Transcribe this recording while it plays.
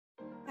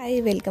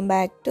Hi welcome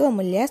back to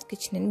Amulya's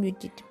kitchen and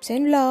beauty tips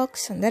and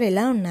vlogs. అందరు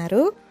ఎలా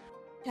ఉన్నారు?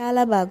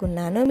 చాలా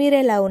బాగున్నాను. మీరు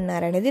ఎలా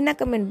ఉన్నారనేది నా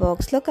కమెంట్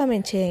బాక్స్లో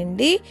కమెంట్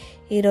చేయండి.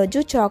 ఈరోజు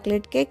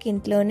చాక్లెట్ కేక్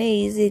ఇంట్లోనే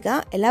ఈజీగా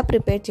ఎలా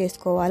ప్రిపేర్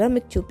చేసుకోవాలో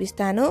మీకు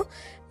చూపిస్తాను.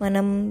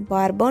 మనం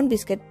బార్బోన్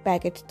బిస్కెట్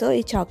ప్యాకెట్స్తో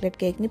ఈ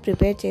చాక్లెట్ కేక్ని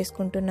ప్రిపేర్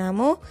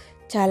చేసుకుంటున్నాము.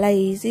 చాలా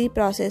ఈజీ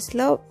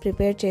ప్రాసెస్లో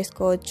ప్రిపేర్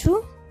చేసుకోవచ్చు.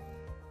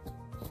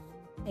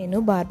 నేను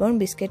బార్బోన్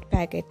బిస్కెట్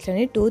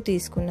ప్యాకెట్లని 2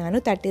 తీసుకున్నాను.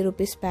 30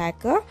 రూపీస్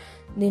ప్యాక్.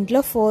 దీంట్లో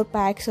 4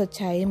 ప్యాక్స్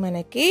వచ్చాయి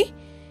మనకి.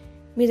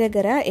 మీ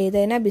దగ్గర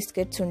ఏదైనా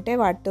బిస్కెట్స్ ఉంటే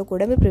వాటితో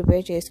కూడా మీరు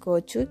ప్రిపేర్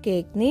చేసుకోవచ్చు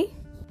కేక్ని.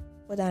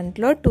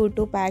 దాంట్లో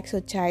 2 ప్యాక్స్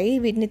వచ్చాయి.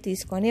 వీటిని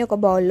తీసుకొని ఒక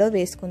బౌల్లో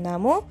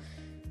వేసుకుందాము.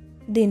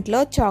 దీంట్లో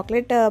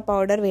చాక్లెట్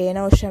పౌడర్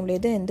వేయనవసరం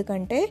లేదు,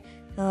 ఎందుకంటే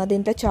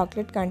దీంట్లో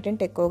చాక్లెట్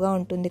కంటెంట్ ఎక్కువగా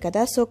ఉంటుంది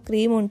కదా. సో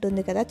క్రీమ్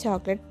ఉంటుంది కదా,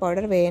 చాక్లెట్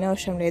పౌడర్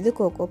వేయనవసరం లేదు,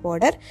 కోకో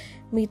పౌడర్.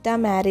 మిగతా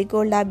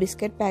మ్యారీగోల్డ్ ఆ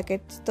బిస్కెట్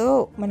ప్యాకెట్స్తో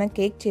మనం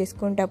కేక్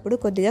చేసుకునేటప్పుడు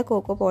కొద్దిగా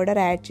కోకో పౌడర్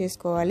యాడ్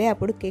చేసుకోవాలి.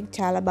 అప్పుడు కేక్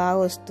చాలా బాగా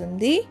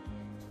వస్తుంది.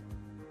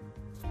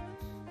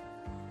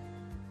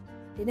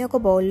 దీన్ని ఒక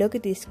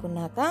బౌల్లోకి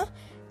తీసుకున్నాక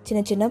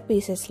చిన్న చిన్న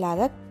పీసెస్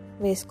లాగా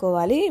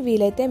వేసుకోవాలి.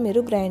 వీలైతే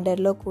మీరు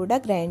గ్రైండర్లో కూడా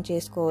గ్రైండ్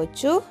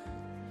చేసుకోవచ్చు.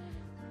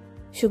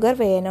 షుగర్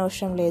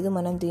వేయనవసరం లేదు.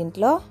 మనం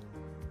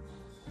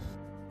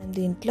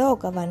దీంట్లో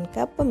ఒక 1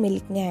 కప్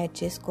మిల్క్ని యాడ్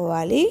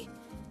చేసుకోవాలి.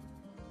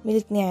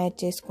 మిల్క్ని యాడ్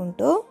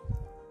చేసుకుంటూ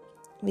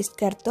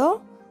విస్కర్తో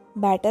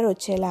బ్యాటర్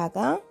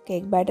వచ్చేలాగా,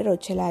 కేక్ బ్యాటర్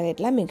వచ్చేలాగా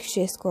ఇట్లా మిక్స్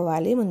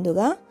చేసుకోవాలి.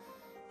 ముందుగా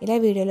ఇలా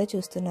వీడియోలో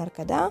చూస్తున్నారు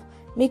కదా.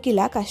 మీకు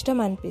ఇలా కష్టం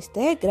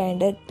అనిపిస్తే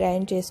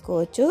గ్రైండ్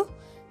చేసుకోవచ్చు.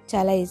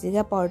 చాలా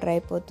ఈజీగా పౌడర్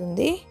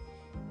అయిపోతుంది.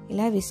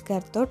 ఇలా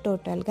విస్కర్తో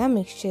టోటల్గా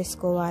మిక్స్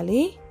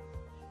చేసుకోవాలి.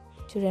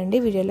 చూడండి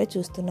వీడియోలో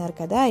చూస్తున్నారు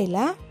కదా.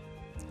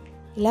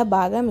 ఇలా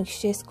బాగా మిక్స్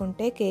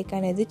చేసుకుంటే కేక్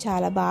అనేది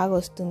చాలా బాగా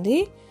వస్తుంది.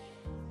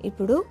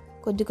 ఇప్పుడు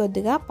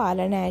కొద్దిగా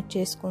పాలను యాడ్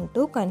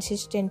చేసుకుంటూ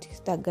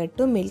కన్సిస్టెన్సీకి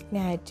తగ్గట్టు మిల్క్ని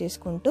యాడ్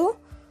చేసుకుంటూ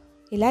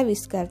ఇలా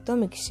విస్కర్తో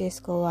మిక్స్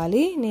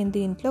చేసుకోవాలి. నేను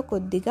దీంట్లో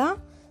కొద్దిగా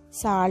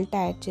సాల్ట్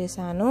యాడ్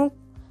చేశాను.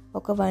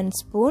 ఒక 1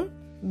 స్పూన్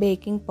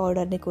బేకింగ్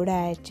పౌడర్ని కూడా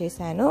యాడ్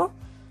చేశాను.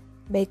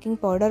 బేకింగ్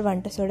పౌడర్,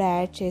 వంట సోడా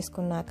యాడ్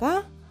చేసుకున్నాక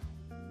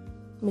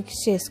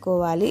మిక్స్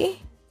చేసుకోవాలి.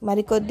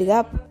 మరి కొద్దిగా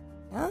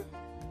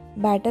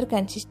బ్యాటర్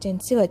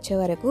కన్సిస్టెన్సీ వచ్చే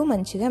వరకు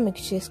మంచిగా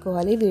మిక్స్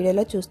చేసుకోవాలి.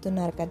 వీడియోలో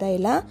చూస్తున్నారు కదా.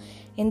 ఇలా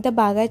ఎంత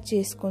బాగా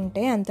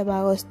చేసుకుంటే అంత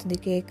బాగా వస్తుంది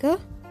కేక్.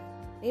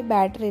 ఈ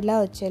బ్యాటర్ ఇలా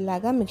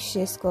వచ్చేలాగా మిక్స్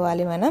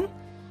చేసుకోవాలి. మనం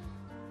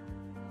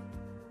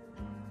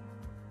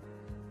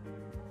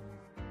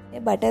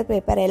బటర్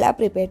పేపర్ ఎలా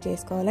ప్రిపేర్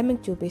చేసుకోవాలో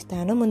మీకు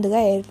చూపిస్తాను.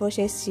 ముందుగా A4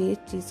 సైజ్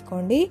షీట్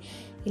తీసుకోండి.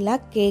 ఇలా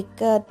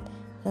కేక్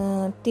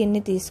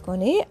టిన్ని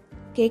తీసుకొని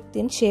కేక్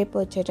టిన్ షేప్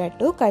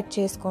వచ్చేటట్టు కట్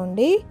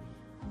చేసుకోండి.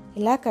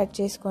 ఇలా కట్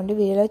చేసుకోండి.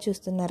 వీడియోలో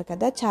చూస్తున్నారు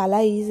కదా. చాలా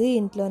ఈజీ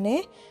ఇంట్లోనే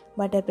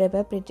బటర్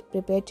పేపర్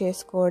ప్రిపేర్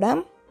చేసుకోవడం.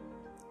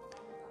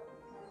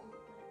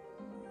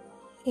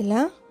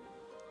 ఇలా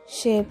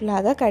షేప్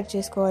లాగా కట్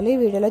చేసుకోవాలి.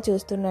 వీడియోలో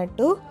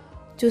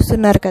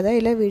చూస్తున్నారు కదా.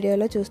 ఇలా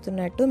వీడియోలో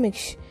చూస్తున్నట్టు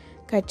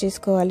కట్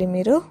చేసుకోవాలి.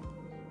 మీరు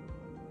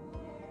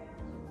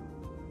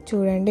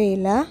చూడండి.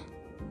 ఇలా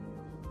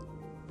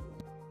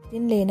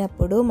దీని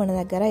లేనప్పుడు మన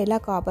దగ్గర ఇలా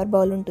కాపర్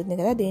బౌల్ ఉంటుంది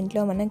కదా,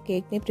 దీంట్లో మనం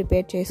కేక్ని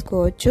ప్రిపేర్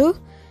చేసుకోవచ్చు.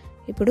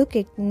 ఇప్పుడు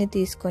కేక్ని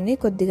తీసుకొని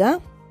కొద్దిగా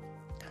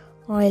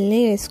ఆయిల్ని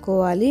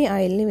వేసుకోవాలి.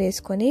 ఆయిల్ని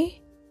వేసుకొని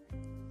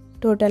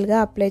టోటల్గా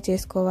అప్లై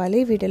చేసుకోవాలి.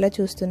 వీటిలో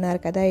చూస్తున్నారు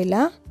కదా.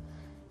 ఇలా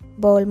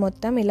బౌల్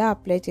మొత్తం ఇలా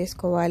అప్లై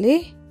చేసుకోవాలి.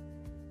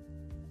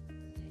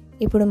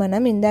 ఇప్పుడు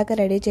మనం ఇందాక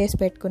రెడీ చేసి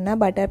పెట్టుకున్న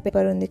బటర్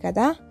పేపర్ ఉంది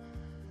కదా,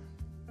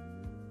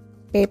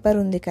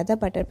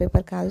 బటర్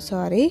పేపర్ కాదు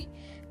సారీ,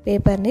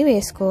 పేపర్ని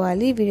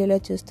వేసుకోవాలి. వీడియోలో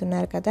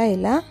చూస్తున్నారు కదా.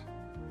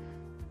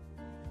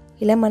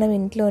 ఇలా మనం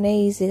ఇంట్లోనే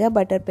ఈజీగా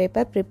బటర్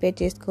పేపర్ ప్రిపేర్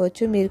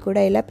చేసుకోవచ్చు. మీరు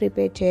కూడా ఇలా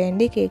ప్రిపేర్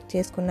చేయండి. కేక్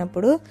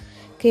చేసుకున్నప్పుడు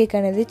కేక్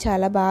అనేది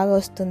చాలా బాగా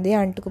వస్తుంది,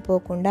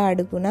 అంటుకుపోకుండా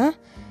అడుగున.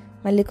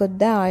 మళ్ళీ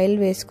కొద్దిగా ఆయిల్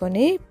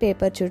వేసుకొని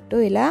పేపర్ చుట్టూ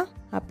ఇలా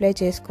అప్లై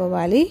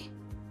చేసుకోవాలి.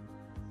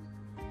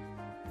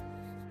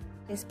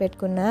 వేసి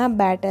పెట్టుకున్న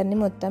బ్యాటర్ని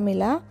మొత్తం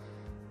ఇలా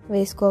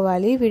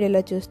వేసుకోవాలి.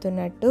 వీడియోలో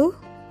చూస్తున్నట్టు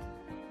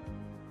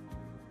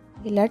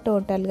ఇలా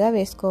టోటల్గా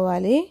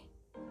వేసుకోవాలి.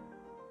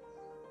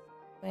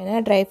 ఏమైనా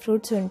డ్రై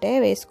ఫ్రూట్స్ ఉంటే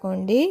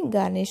వేసుకోండి,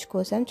 గార్నిష్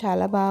కోసం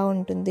చాలా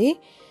బాగుంటుంది.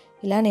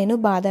 ఇలా నేను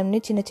బాదంని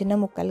చిన్న చిన్న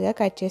ముక్కలుగా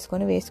కట్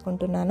చేసుకొని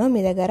వేసుకుంటున్నాను.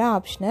 మీ దగ్గర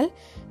ఆప్షనల్,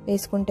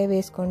 వేసుకుంటే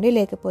వేసుకోండి,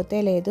 లేకపోతే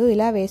లేదు.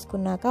 ఇలా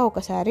వేసుకున్నాక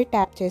ఒకసారి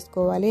ట్యాప్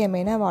చేసుకోవాలి.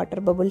 ఏమైనా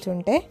వాటర్ బబుల్స్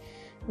ఉంటే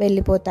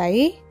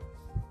వెళ్ళిపోతాయి.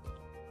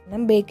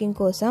 మనం బేకింగ్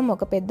కోసం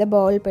ఒక పెద్ద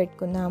బౌల్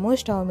పెట్టుకుందాము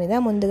స్టవ్ మీద.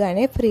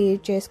 ముందుగానే ప్రీ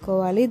హీట్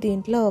చేసుకోవాలి.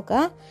 దీంట్లో ఒక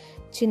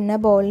చిన్న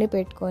బౌల్ని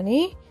పెట్టుకొని,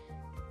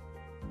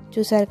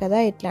 చూసారు కదా,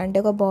 ఇట్లాంటి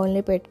ఒక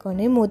బౌల్ని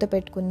పెట్టుకొని మూత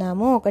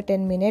పెట్టుకుందాము ఒక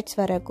 10 మినిట్స్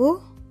వరకు.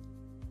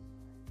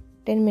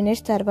 10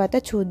 మినిట్స్ తర్వాత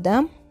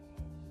చూద్దాం.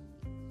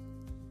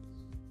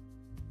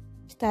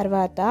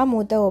 తర్వాత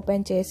మూత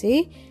ఓపెన్ చేసి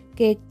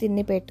కేక్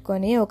తిన్ని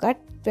పెట్టుకొని ఒక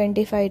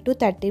 25 to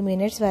 30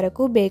 మినిట్స్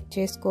వరకు బేక్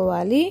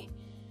చేసుకోవాలి.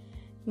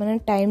 మనం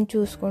టైం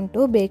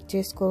చూసుకుంటూ బేక్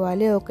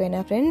చేసుకోవాలి.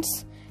 ఓకేనా ఫ్రెండ్స్.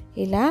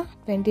 ఇలా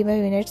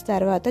 25 మినిట్స్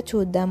తర్వాత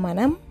చూద్దాం.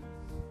 మనం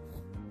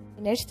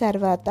మినిట్స్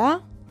తర్వాత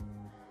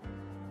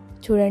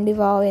చూడండి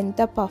వావ్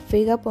ఎంత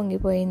పఫీగా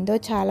పొంగిపోయిందో,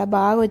 చాలా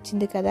బాగా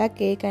వచ్చింది కదా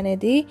కేక్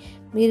అనేది.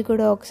 మీరు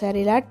కూడా ఒకసారి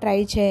ఇలా ట్రై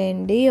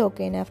చేయండి.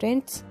 ఓకేనా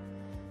ఫ్రెండ్స్?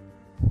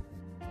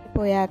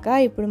 పోయాక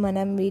ఇప్పుడు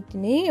మనం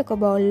వీటిని ఒక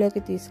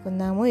బౌల్లోకి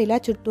తీసుకుందాము. ఇలా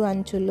చుట్టూ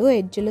అంచులు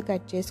ఎడ్జులు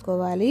కట్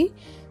చేసుకోవాలి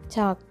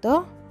చాక్తో.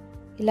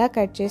 ఇలా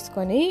కట్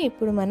చేసుకొని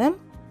ఇప్పుడు మనం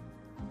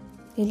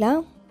ఇలా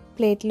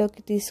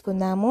ప్లేట్లోకి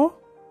తీసుకుందాము.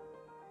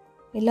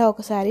 ఇలా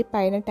ఒకసారి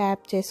పైన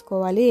ట్యాప్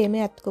చేసుకోవాలి, ఏమీ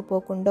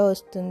అతుక్కుపోకుండా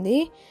వస్తుంది.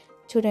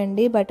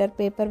 చూడండి బటర్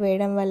పేపర్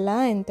వేయడం వల్ల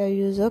ఎంత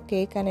యూజో.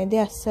 కేక్ అనేది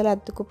అస్సలు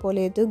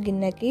అతుక్కుపోలేదు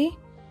గిన్నెకి.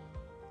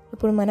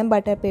 ఇప్పుడు మనం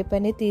బటర్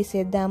పేపర్ని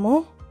తీసేద్దాము.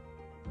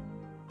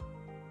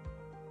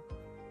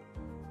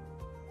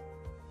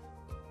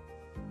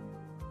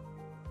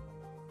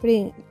 ఇప్పుడు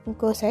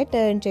ఇంకో సైడ్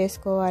టర్న్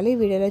చేసుకోవాలి,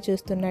 వీడియోలో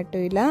చూస్తున్నట్టు.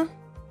 ఇలా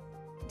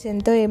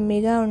ఎంతో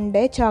ఎమ్మీగా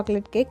ఉండే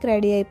చాక్లెట్ కేక్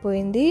రెడీ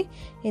అయిపోయింది.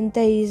 ఎంత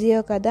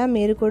ఈజీయో కదా.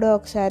 మీరు కూడా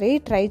ఒకసారి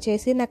ట్రై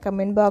చేసి నా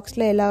కమెంట్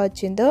బాక్స్లో ఎలా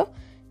వచ్చిందో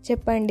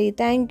చెప్పండి.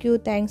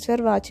 Thanks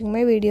for watching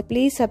my video.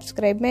 Please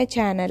subscribe my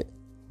channel.